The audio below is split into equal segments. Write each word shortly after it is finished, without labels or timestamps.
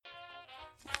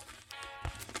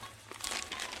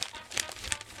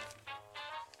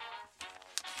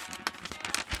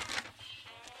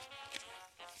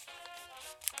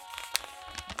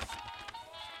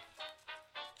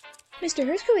Mr.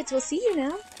 Herskowitz will see you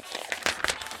now.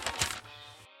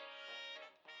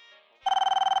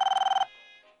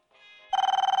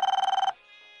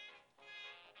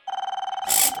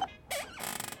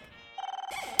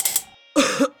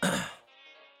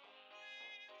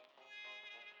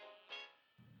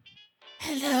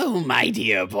 Hello, my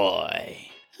dear boy.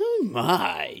 Oh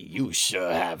my, you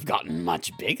sure have gotten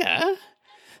much bigger.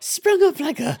 Sprung up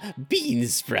like a bean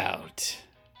sprout.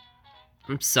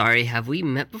 I'm sorry, have we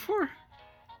met before?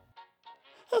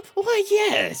 Why,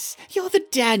 yes, you're the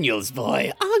Daniels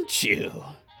boy, aren't you?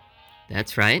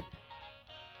 That's right.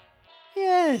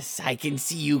 Yes, I can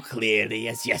see you clearly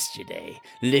as yesterday.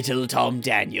 Little Tom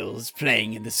Daniels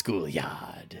playing in the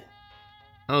schoolyard.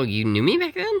 Oh, you knew me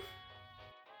back then?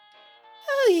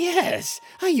 Oh, yes,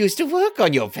 I used to work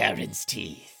on your parents'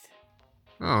 teeth.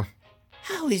 Oh,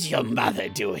 How is your mother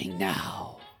doing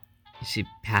now? she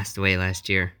passed away last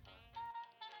year.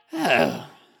 Oh,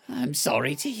 I'm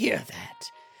sorry to hear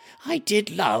that. I did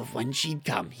love when she'd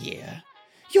come here.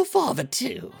 Your father,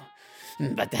 too.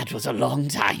 But that was a long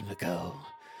time ago.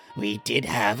 We did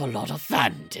have a lot of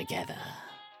fun together.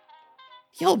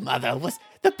 Your mother was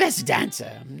the best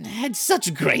dancer, had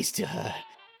such grace to her.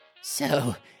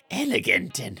 So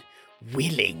elegant and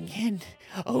willing and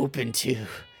open to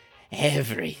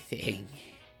everything.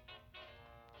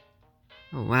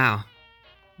 Oh, wow.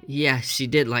 Yeah, she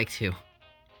did like to.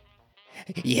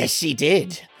 Yes, she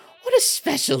did. What a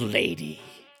special lady.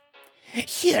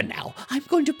 Here now, I'm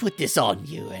going to put this on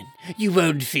you and you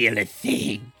won't feel a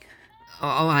thing.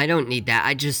 Oh, I don't need that.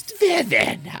 I just...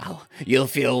 There now. You'll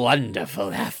feel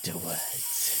wonderful afterwards.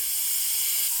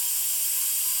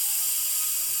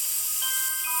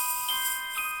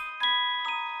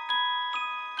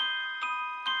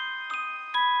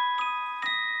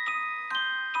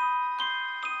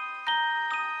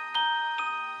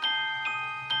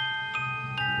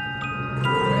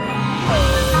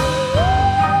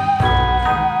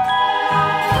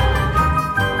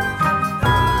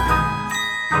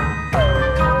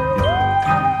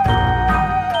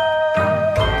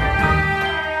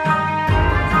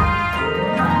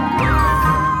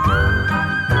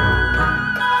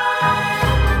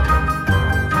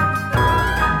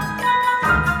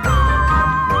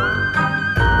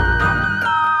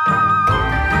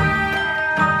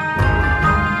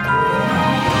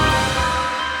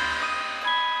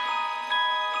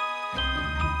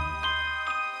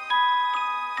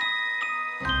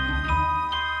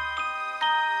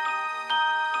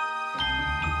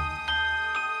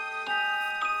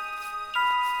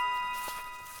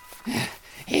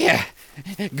 Here,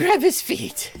 grab his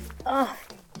feet. Oh,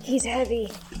 he's heavy.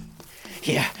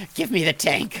 Here, give me the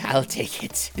tank. I'll take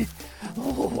it.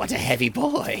 Oh, what a heavy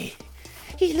boy.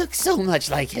 He looks so much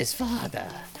like his father.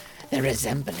 The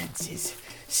resemblance is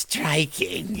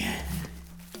striking.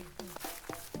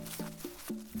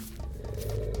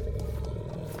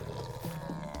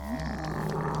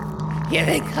 Here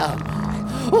they come.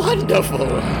 Wonderful.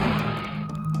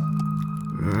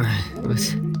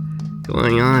 What's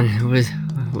going on?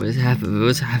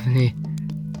 What's happening?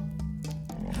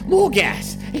 More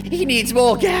gas. He needs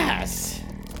more gas.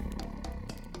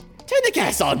 Turn the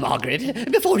gas on, Margaret,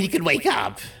 before he can wake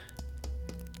up.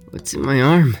 What's in my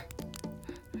arm?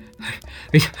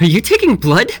 Are you taking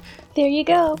blood? There you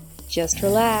go. Just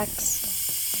relax.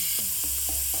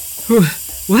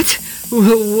 What?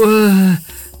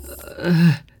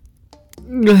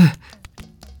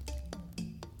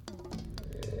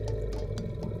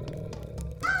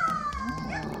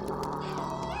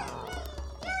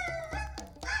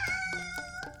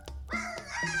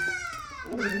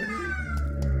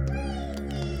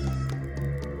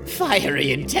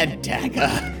 Fiery intent dagger.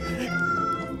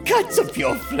 Cuts of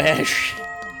pure flesh.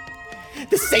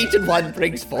 The Satan one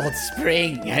brings forth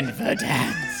spring and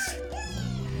verdance.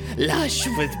 Lush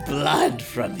with blood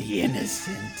from the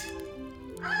innocent.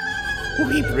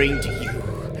 We bring to you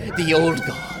the old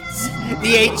gods,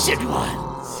 the ancient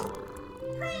ones.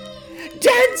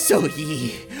 Dance, O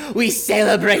ye! We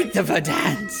celebrate the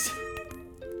verdance.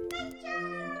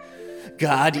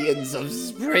 Guardians of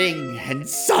spring and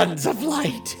sons of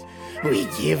light, we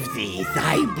give thee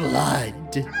thy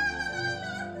blood.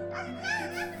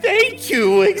 Thank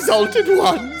you, exalted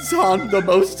ones on the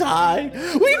Most High.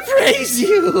 We praise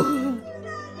you.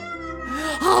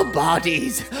 Our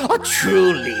bodies are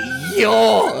truly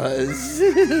yours.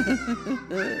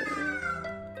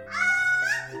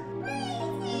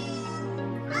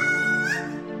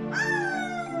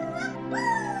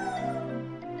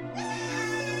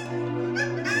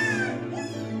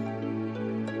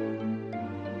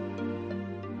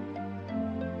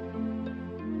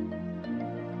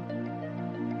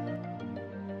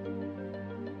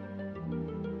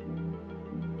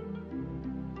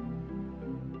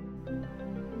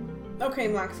 Okay,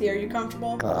 Moxie, are you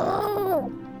comfortable?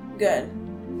 Good.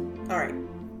 Alright.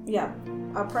 Yeah.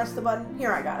 I'll press the button.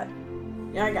 Here, I got it.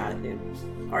 Yeah, I got it, dude.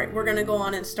 Alright, we're gonna go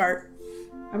on and start.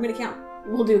 I'm gonna count.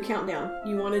 We'll do a countdown.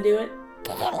 You wanna do it?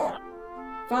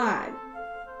 5,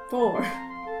 4,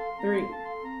 3,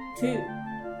 2,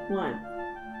 1.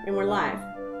 And we're live.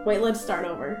 Wait, let's start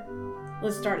over.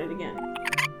 Let's start it again.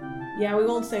 Yeah, we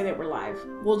won't say that we're live.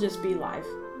 We'll just be live.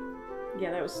 Yeah,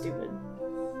 that was stupid.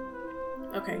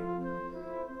 Okay.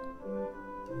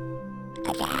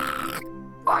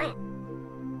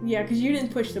 Yeah, because you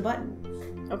didn't push the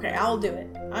button. Okay, I'll do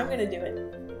it. I'm gonna do it.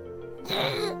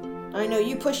 I know,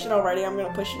 you pushed it already. I'm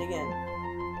gonna push it again.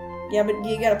 Yeah, but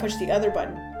you gotta push the other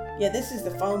button. Yeah, this is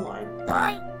the phone line.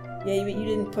 Yeah, but you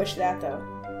didn't push that, though.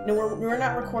 No, we're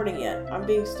not recording yet. I'm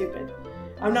being stupid.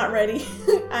 I'm not ready.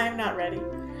 I'm not ready.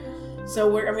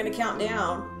 So I'm gonna count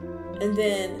down, and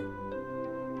then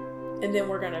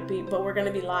we're gonna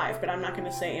be live. But I'm not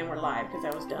gonna say and we're live because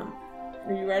that was dumb.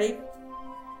 Are you ready?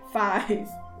 5,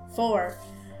 4,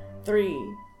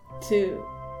 3, 2,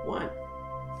 1.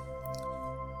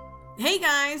 Hey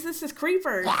guys, this is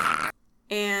Creepers,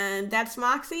 and that's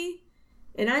Moxie,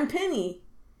 and I'm Penny.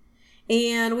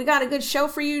 And we got a good show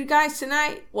for you guys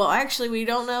tonight. Well, actually, we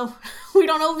don't know. We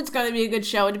don't know if it's going to be a good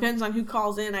show. It depends on who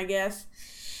calls in, I guess.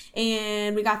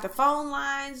 And we got the phone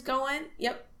lines going.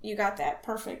 Yep, you got that.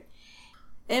 Perfect.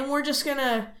 And we're just going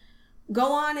to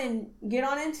go on and get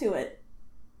on into it.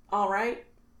 All right?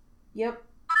 Yep.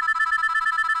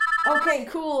 Okay,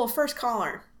 cool. First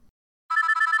caller.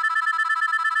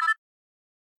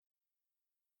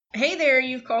 Hey there,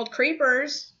 you've called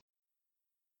Creepers.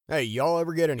 Hey, y'all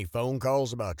ever get any phone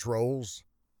calls about trolls?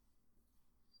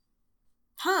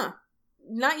 Huh.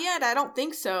 Not yet, I don't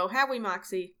think so. Have we,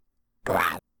 Moxie?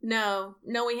 No,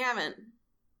 we haven't.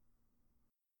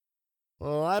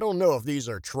 Well, I don't know if these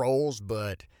are trolls,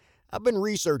 but I've been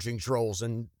researching trolls,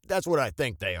 and that's what I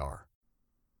think they are.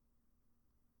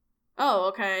 Oh,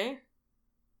 okay.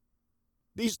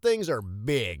 These things are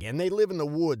big, and they live in the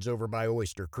woods over by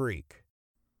Oyster Creek.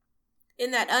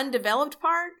 In that undeveloped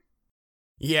part?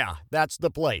 Yeah, that's the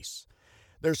place.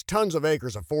 There's tons of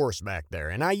acres of forest back there,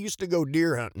 and I used to go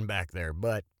deer hunting back there,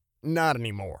 but not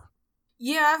anymore.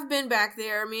 Yeah, I've been back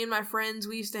there. Me and my friends,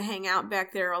 we used to hang out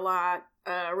back there a lot.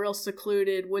 Real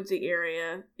secluded, woodsy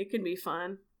area. It can be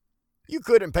fun. You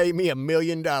couldn't pay me $1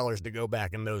 million to go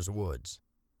back in those woods.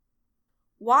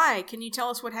 Why? Can you tell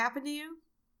us what happened to you?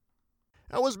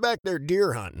 I was back there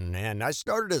deer hunting, and I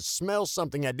started to smell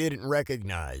something I didn't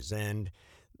recognize, and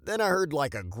then I heard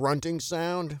like a grunting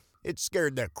sound. It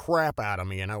scared the crap out of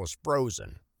me, and I was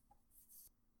frozen.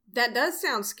 That does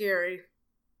sound scary.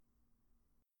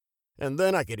 And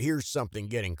then I could hear something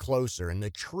getting closer, and the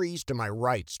trees to my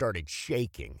right started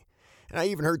shaking, and I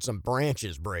even heard some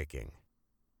branches breaking.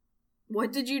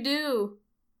 What did you do?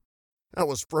 I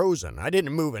was frozen. I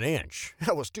didn't move an inch.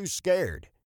 I was too scared.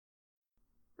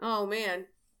 Oh, man.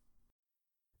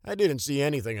 I didn't see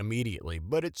anything immediately,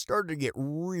 but it started to get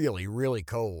really, really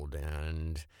cold,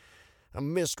 and a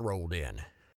mist rolled in.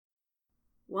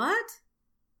 What?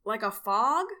 Like a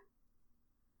fog?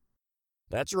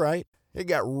 That's right. It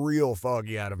got real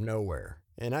foggy out of nowhere,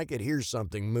 and I could hear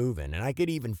something moving, and I could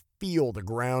even feel the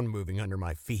ground moving under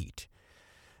my feet.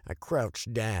 I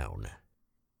crouched down.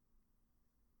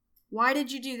 Why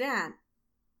did you do that?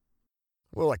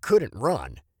 Well, I couldn't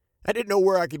run. I didn't know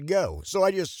where I could go, so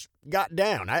I just got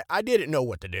down. I didn't know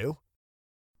what to do.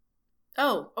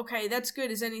 Oh, okay, that's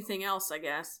good as anything else, I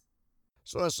guess.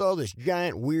 So I saw this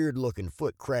giant weird-looking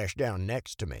foot crash down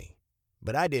next to me,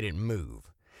 but I didn't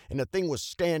move, and the thing was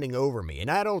standing over me,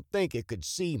 and I don't think it could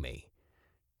see me,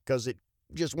 'cause it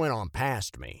just went on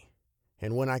past me.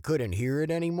 And when I couldn't hear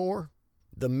it anymore,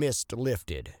 the mist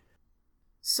lifted.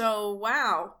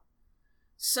 Wow.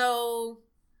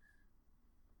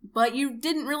 But you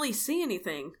didn't really see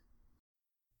anything.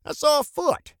 I saw a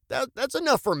foot. That's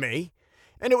enough for me.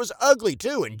 And it was ugly,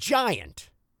 too, and giant.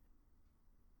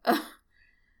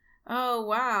 Oh,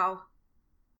 wow.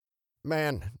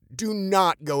 Man, do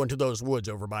not go into those woods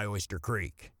over by Oyster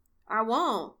Creek. I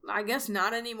won't. I guess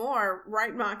not anymore.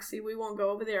 Right, Moxie? We won't go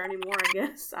over there anymore, I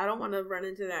guess. I don't want to run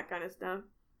into that kind of stuff.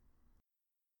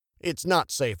 It's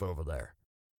not safe over there.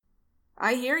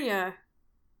 I hear ya.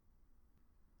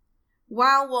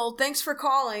 Wow, well, thanks for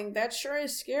calling. That sure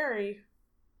is scary.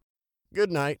 Good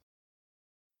night.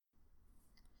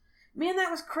 Man,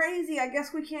 that was crazy. I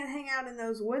guess we can't hang out in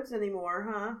those woods anymore,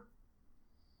 huh?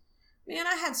 Man,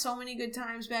 I had so many good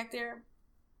times back there.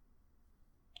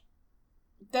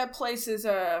 That place is,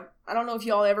 I don't know if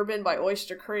y'all ever been by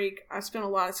Oyster Creek. I spent a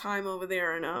lot of time over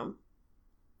there, and,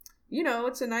 you know,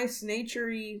 it's a nice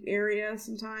nature-y area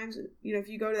sometimes, you know, if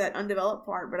you go to that undeveloped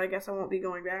part, but I guess I won't be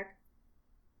going back.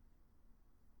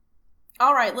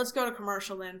 Alright, let's go to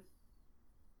commercial then.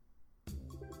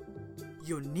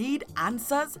 You need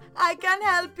answers? I can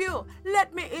help you.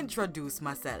 Let me introduce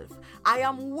myself. I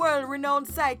am world-renowned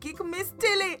psychic Miss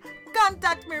Tilly.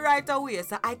 Contact me right away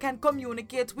so I can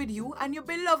communicate with you and your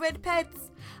beloved pets.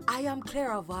 I am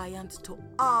clairvoyant to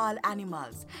all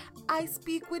animals. I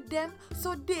speak with them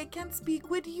so they can speak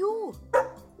with you.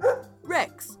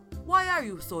 Rex, why are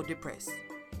you so depressed?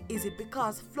 Is it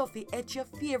because Fluffy ate your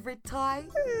favorite toy?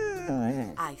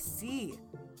 I see.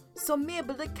 So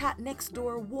Mabel the cat next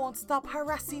door won't stop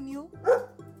harassing you?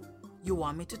 You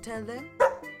want me to tell them?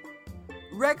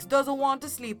 Rex doesn't want to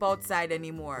sleep outside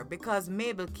anymore because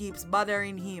Mabel keeps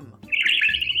bothering him.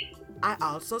 I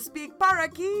also speak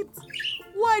parakeet.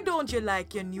 Why don't you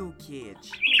like your new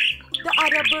cage? The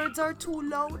other birds are too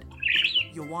loud.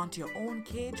 You want your own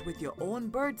cage with your own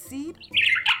bird seed?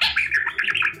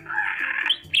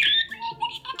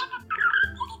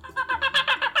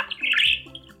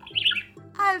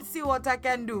 I'll see what I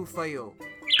can do for you.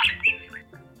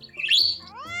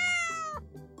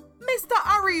 Mr.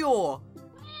 Ario!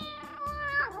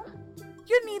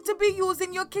 You need to be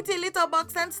using your kitty litter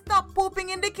box and stop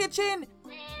pooping in the kitchen.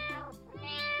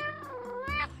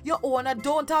 Your owner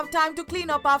don't have time to clean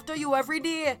up after you every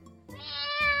day.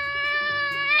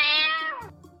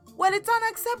 Well, it's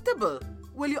unacceptable.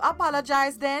 Will you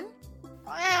apologize then?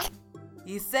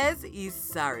 He says he's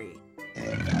sorry.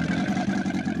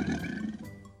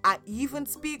 I even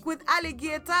speak with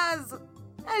alligators.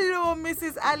 Hello,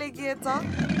 Mrs. Alligator.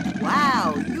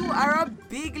 Wow, you are a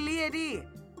big lady.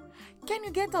 Can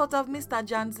you get out of Mr.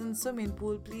 Johnson's swimming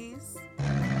pool, please?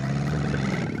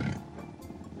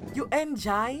 You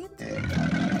enjoy it?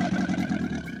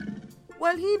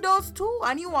 Well, he does too,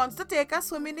 and he wants to take a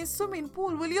swim in his swimming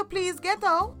pool. Will you please get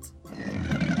out?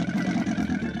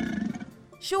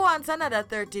 She wants another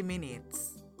 30 minutes.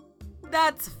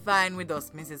 That's fine with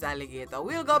us, Mrs. Alligator.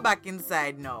 We'll go back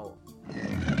inside now.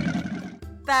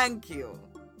 Thank you.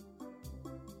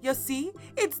 You see,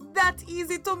 it's that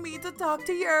easy to me to talk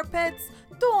to your pets.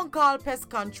 Don't call pest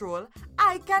control.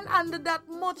 I can handle that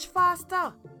much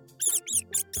faster.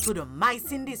 To the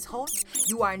mice in this house,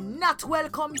 you are not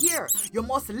welcome here. You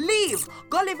must leave.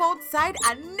 Go live outside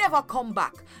and never come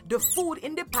back. The food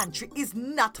in the pantry is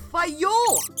not for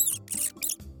you.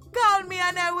 Call me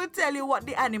and I will tell you what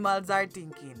the animals are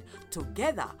thinking.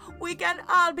 Together, we can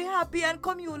all be happy and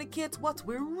communicate what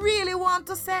we really want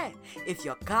to say. If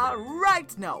you call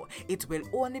right now, it will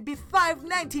only be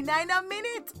 $5.99 a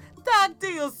minute. Talk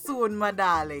to you soon, my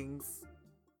darlings.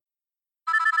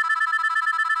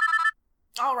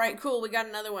 All right, cool. We got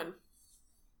another one.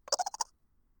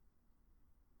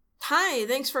 Hi,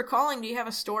 thanks for calling. Do you have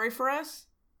a story for us?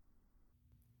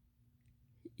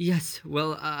 Yes,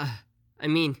 well, I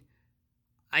mean,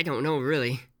 I don't know,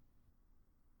 really.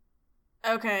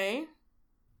 Okay.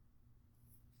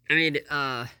 I mean,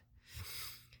 I'm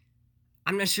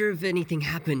not sure if anything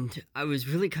happened. I was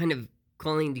really kind of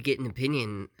calling to get an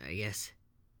opinion, I guess.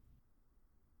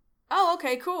 Oh,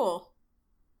 okay, cool.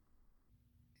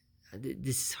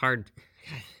 This is hard.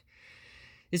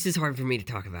 This is hard for me to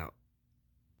talk about.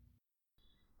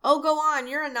 Oh, go on.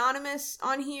 You're anonymous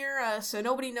on here, so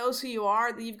nobody knows who you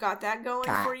are. You've got that going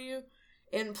for you.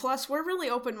 And plus, we're really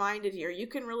open-minded here. You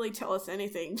can really tell us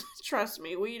anything. Trust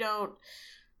me, we don't,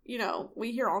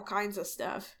 we hear all kinds of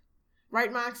stuff.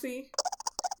 Right, Moxie?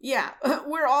 Yeah,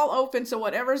 we're all open to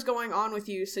whatever's going on with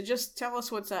you, so just tell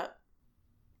us what's up.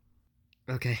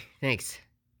 Okay, thanks.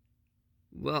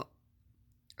 Well,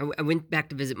 I went back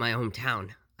to visit my hometown.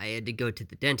 I had to go to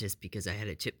the dentist because I had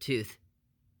a chipped tooth.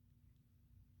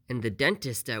 And the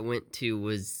dentist I went to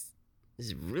was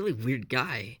this really weird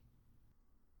guy.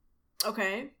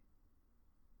 Okay.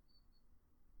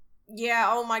 Yeah,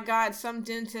 oh my god, some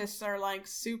dentists are like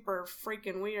super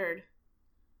freaking weird.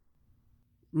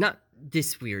 Not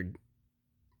this weird.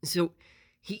 So,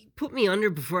 he put me under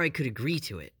before I could agree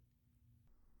to it.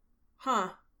 Huh.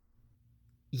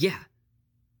 Yeah.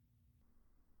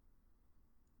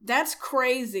 That's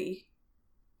crazy.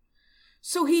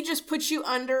 So he just put you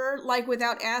under, like,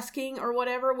 without asking or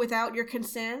whatever, without your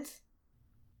consent?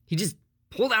 He just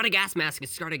pulled out a gas mask and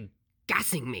started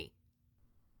gassing me.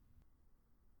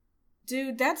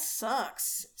 Dude, that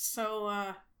sucks.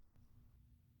 So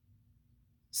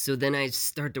then I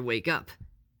start to wake up.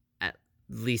 At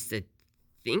least I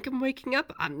think I'm waking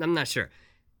up? I'm not sure.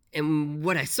 And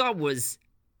what I saw was...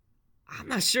 I'm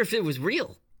not sure if it was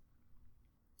real.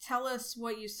 Tell us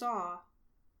what you saw.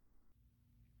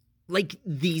 Like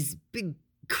these big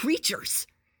creatures.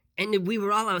 And we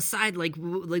were all outside, like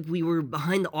we were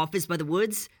behind the office by the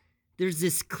woods. There's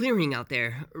this clearing out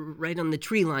there, right on the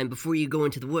tree line before you go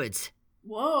into the woods.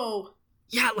 Whoa.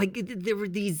 Yeah, like there were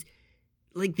these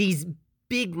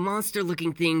big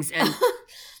monster-looking things, and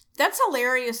That's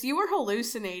hilarious. You were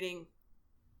hallucinating.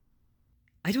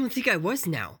 I don't think I was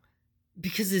now,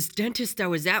 because this dentist I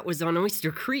was at was on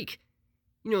Oyster Creek.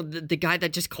 You know, the guy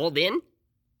that just called in?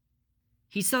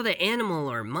 He saw the animal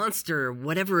or monster or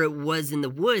whatever it was in the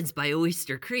woods by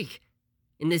Oyster Creek.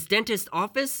 And this dentist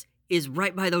office is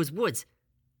right by those woods.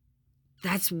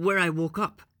 That's where I woke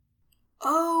up.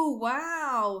 Oh,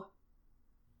 wow.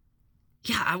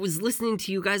 Yeah, I was listening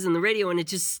to you guys on the radio and it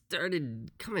just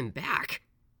started coming back.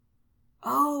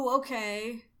 Oh,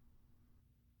 okay.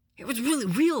 It was really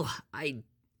real, I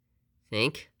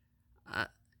think.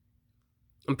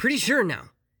 I'm pretty sure now.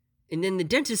 And then the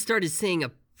dentist started saying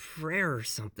a prayer or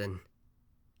something.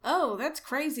 Oh, that's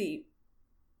crazy.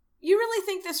 You really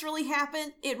think this really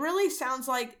happened? It really sounds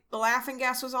like the laughing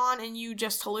gas was on and you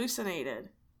just hallucinated.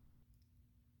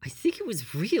 I think it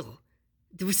was real.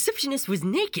 The receptionist was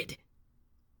naked.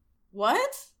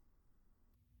 What?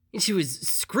 And she was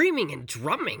screaming and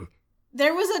drumming.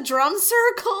 There was a drum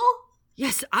circle?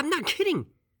 Yes, I'm not kidding.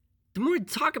 The more I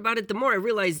talk about it, the more I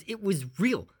realize it was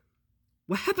real.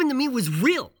 What happened to me was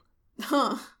real.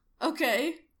 Huh.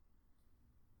 Okay.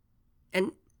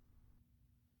 And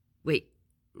wait,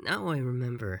 now I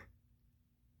remember.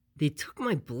 They took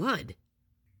my blood.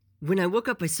 When I woke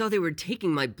up, I saw they were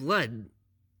taking my blood,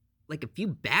 like a few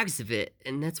bags of it,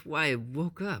 and that's why I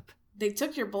woke up. They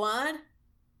took your blood?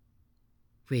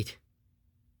 Wait.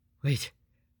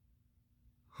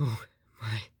 Oh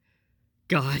my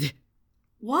God.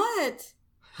 What?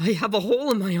 I have a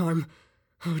hole in my arm.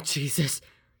 Oh, Jesus.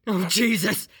 Oh,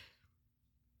 Jesus.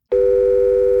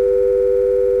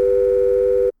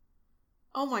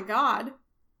 Oh my God.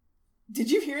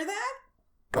 Did you hear that?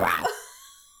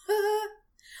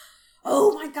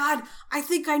 Oh my God. I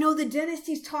think I know the dentist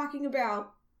he's talking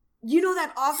about. You know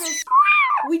that office?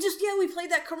 We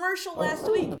played that commercial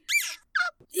last week.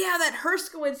 Yeah, that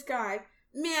Herskowitz guy.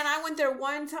 Man, I went there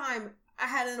one time. I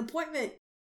had an appointment.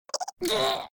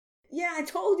 Yeah, I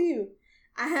told you.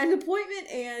 I had an appointment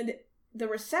and the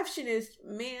receptionist,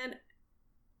 man,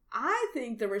 I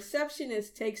think the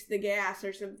receptionist takes the gas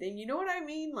or something. You know what I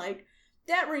mean? Like,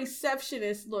 that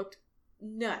receptionist looked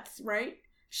nuts, right?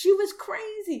 She was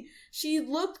crazy. She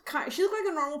looked like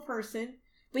a normal person,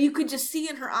 but you could just see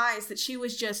in her eyes that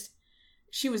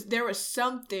there was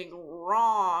something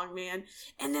wrong, man.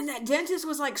 And then that dentist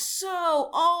was like so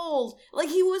old. Like,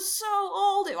 he was so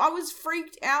old. I was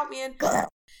freaked out, man.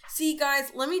 See,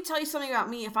 guys, let me tell you something about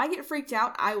me. If I get freaked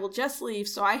out, I will just leave.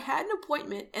 So I had an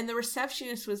appointment, and the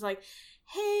receptionist was like,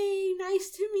 hey, nice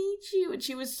to meet you. And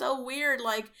she was so weird,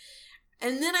 like,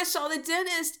 and then I saw the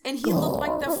dentist, and he looked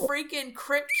like the freaking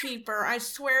crypt keeper. I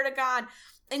swear to God.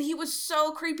 And he was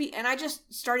so creepy, and I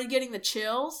just started getting the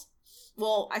chills.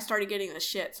 Well, I started getting the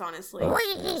shits, honestly.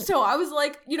 So I was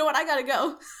like, you know what? I gotta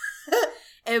go.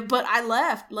 But I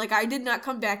left. Like, I did not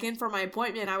come back in for my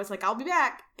appointment. I was like, I'll be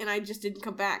back. And I just didn't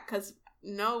come back because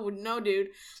no, dude.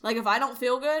 Like, if I don't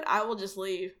feel good, I will just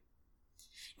leave.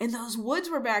 And those woods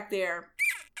were back there.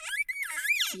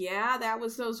 Yeah, that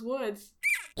was those woods.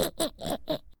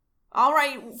 All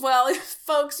right. Well,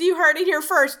 folks, you heard it here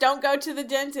first. Don't go to the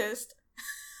dentist.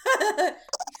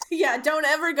 Yeah, don't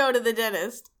ever go to the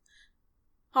dentist.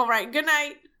 All right. Good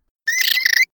night.